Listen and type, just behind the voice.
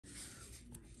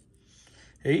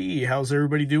Hey, how's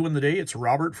everybody doing today? It's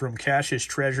Robert from Cash's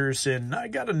Treasures, and I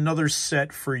got another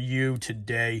set for you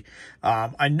today.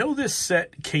 I know this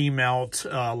set came out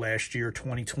last year,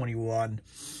 2021,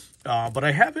 but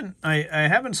I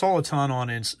haven't saw a ton on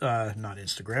not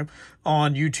Instagram,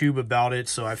 on YouTube about it,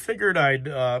 so I figured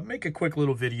I'd make a quick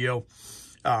little video.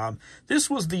 This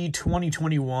was the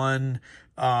 2021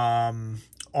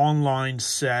 online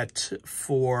set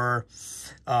for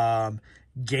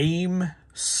Gamestonk.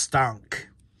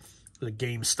 The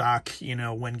GameStop, you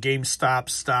know, when GameStop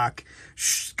stock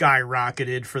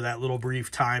skyrocketed for that little brief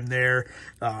time there,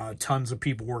 tons of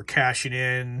people were cashing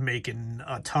in, making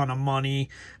a ton of money.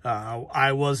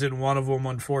 I wasn't one of them,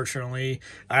 unfortunately.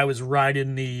 I was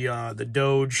riding the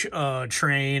Doge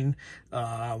train,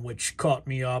 which caught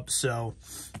me up. So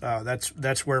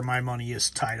that's where my money is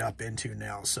tied up into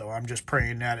now. So I'm just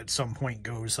praying that at some point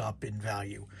goes up in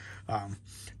value.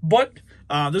 But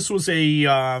this was a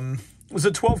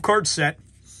 12-card set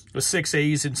with 6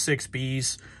 A's and 6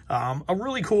 B's. A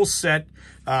really cool set.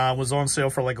 Was on sale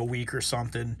for like a week or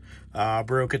something.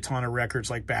 Broke a ton of records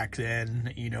like back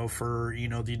then, you know, for, you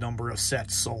know, the number of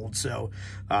sets sold. So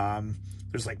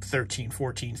there's like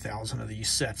 14,000 of these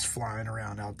sets flying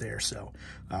around out there. So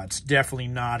it's definitely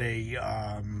not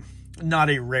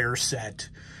a rare set,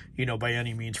 you know, by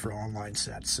any means for online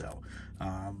sets. So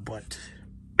but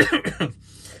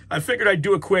I figured I'd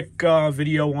do a quick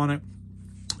video on it.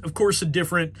 Of course,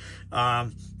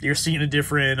 you're seeing a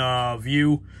different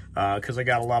view because I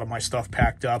got a lot of my stuff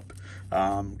packed up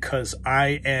because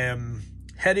I am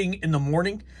heading in the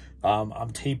morning.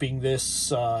 I'm taping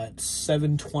this at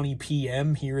 7:20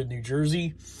 p.m. here in New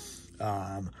Jersey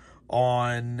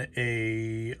on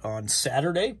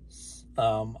Saturday.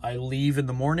 I leave in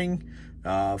the morning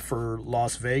for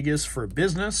Las Vegas for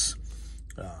business.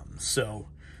 So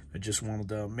I just wanted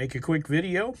to make a quick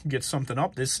video, get something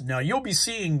up. Now you'll be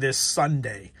seeing this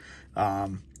Sunday.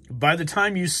 By the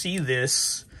time you see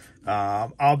this,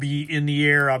 I'll be in the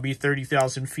air. I'll be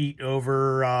 30,000 feet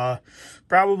over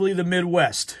probably the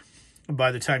Midwest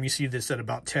by the time you see this at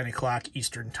about 10 o'clock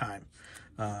Eastern time.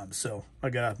 So I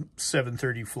got a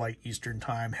 7:30 flight Eastern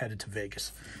time headed to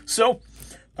Vegas. So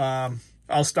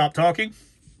I'll stop talking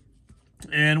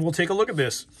and we'll take a look at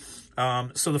this.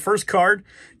 So the first card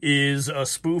is a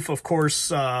spoof, of course,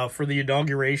 for the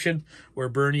inauguration, where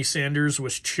Bernie Sanders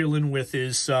was chilling with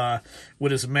his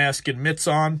mask and mitts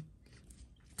on.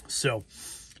 So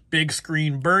big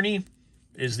screen Bernie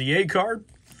is the A card.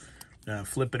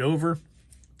 Flip it over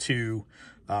to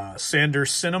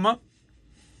Sanders Cinema.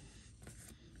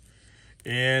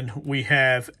 And we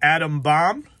have Atom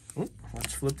Bomb. Oh,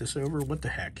 let's flip this over. What the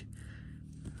heck?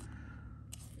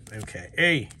 Okay,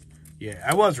 A. Yeah,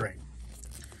 I was right.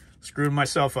 Screwing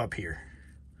myself up here.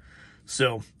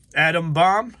 So, Atom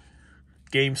Bomb,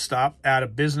 GameStop out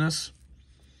of business.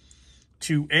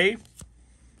 2A.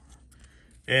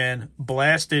 And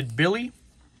Blasted Billy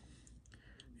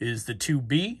is the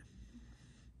 2B.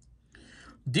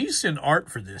 Decent art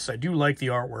for this. I do like the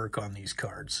artwork on these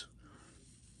cards.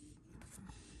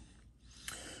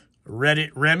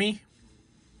 Reddit Remy.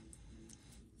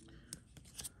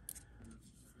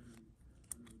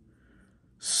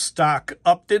 Stock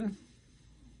Upton.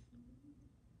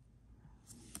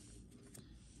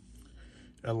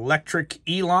 Electric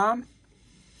Elon.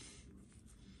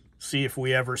 See if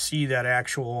we ever see that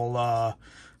actual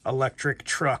electric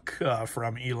truck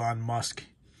from Elon Musk.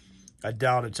 I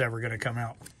doubt it's ever going to come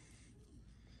out.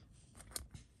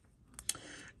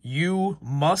 You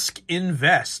Musk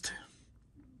Invest.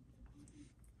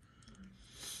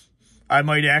 I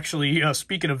might actually,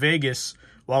 speaking of Vegas,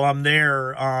 while I'm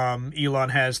there, Elon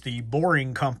has the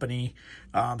Boring Company,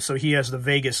 so he has the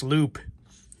Vegas Loop,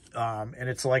 and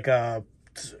it's like a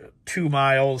 2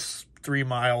 miles, 3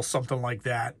 miles, something like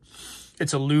that.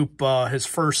 It's a loop, his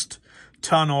first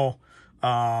tunnel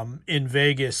in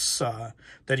Vegas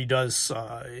that he does.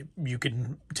 You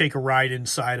can take a ride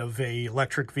inside of a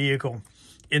electric vehicle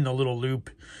in the little loop,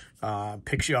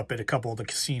 picks you up at a couple of the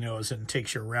casinos and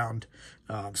takes you around.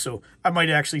 So I might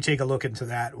actually take a look into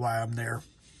that while I'm there.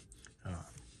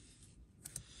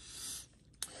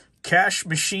 Cash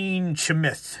Machine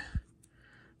Chimith.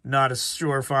 Not as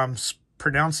sure if I'm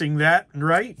pronouncing that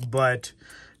right, but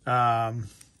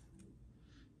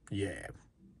yeah.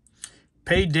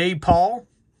 Payday Paul.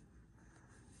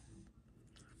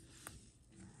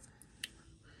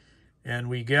 And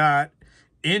we got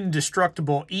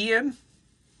Indestructible Ian.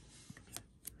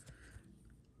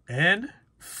 And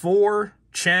 4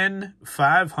 Chen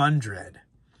 500.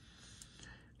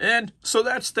 And so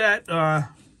that's that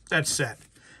set.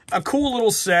 A cool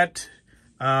little set.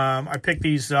 I picked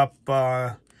these up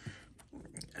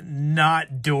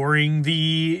not during the,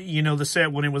 you know, the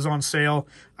set when it was on sale.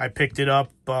 I picked it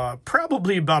up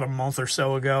probably about a month or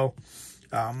so ago.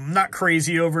 Not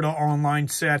crazy over the online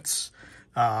sets,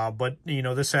 but, you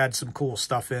know, this had some cool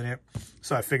stuff in it.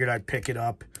 So I figured I'd pick it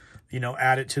up, you know,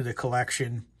 add it to the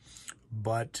collection.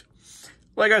 But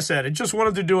like I said, I just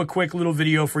wanted to do a quick little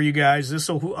video for you guys.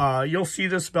 This'll you'll see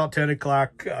this about 10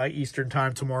 o'clock Eastern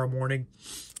time tomorrow morning.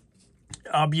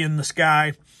 I'll be in the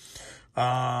sky,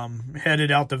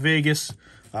 headed out to Vegas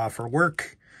for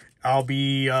work. I'll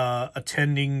be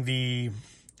attending the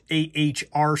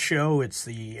AHR show. It's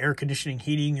the Air Conditioning,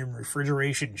 Heating, and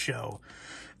Refrigeration show.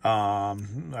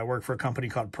 I work for a company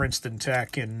called Princeton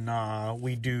Tech, and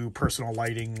we do personal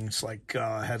lightings like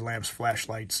headlamps,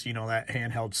 flashlights, you know, that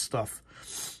handheld stuff.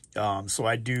 So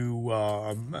I do,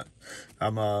 I'm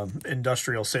a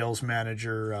industrial sales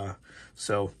manager,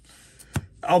 so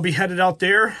I'll be headed out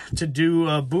there to do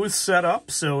a booth setup.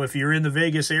 So if you're in the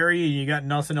Vegas area and you got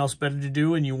nothing else better to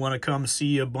do and you want to come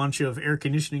see a bunch of air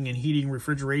conditioning and heating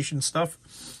refrigeration stuff,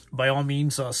 by all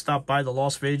means, stop by the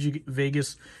Las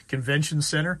Vegas Convention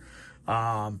Center.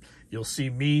 You'll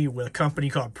see me with a company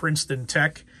called Princeton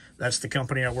Tech. That's the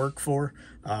company I work for.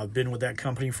 I've been with that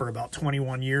company for about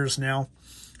 21 years now.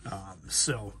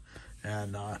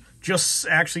 Just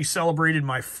actually celebrated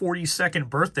my 42nd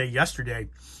birthday yesterday.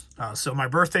 So my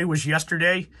birthday was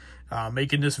yesterday.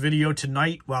 Making this video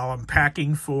tonight while I'm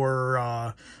packing for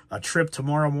a trip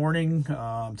tomorrow morning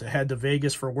to head to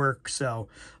Vegas for work. So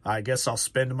I guess I'll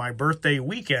spend my birthday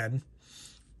weekend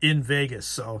in Vegas.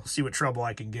 So see what trouble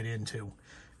I can get into.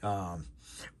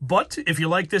 But if you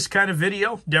like this kind of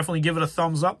video, definitely give it a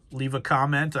thumbs up. Leave a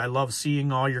comment. I love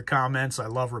seeing all your comments. I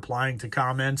love replying to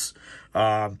comments.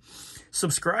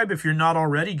 Subscribe if you're not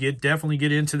already. Definitely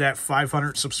get into that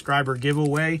 500 subscriber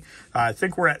giveaway. I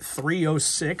think we're at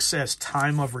 306 as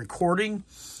time of recording.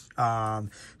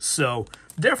 So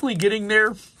definitely getting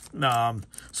there.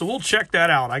 So we'll check that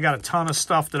out. I got a ton of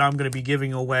stuff that I'm going to be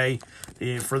giving away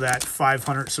for that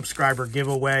 500 subscriber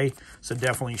giveaway. So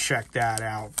definitely check that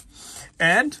out.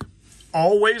 And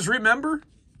always remember,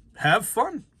 have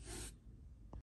fun.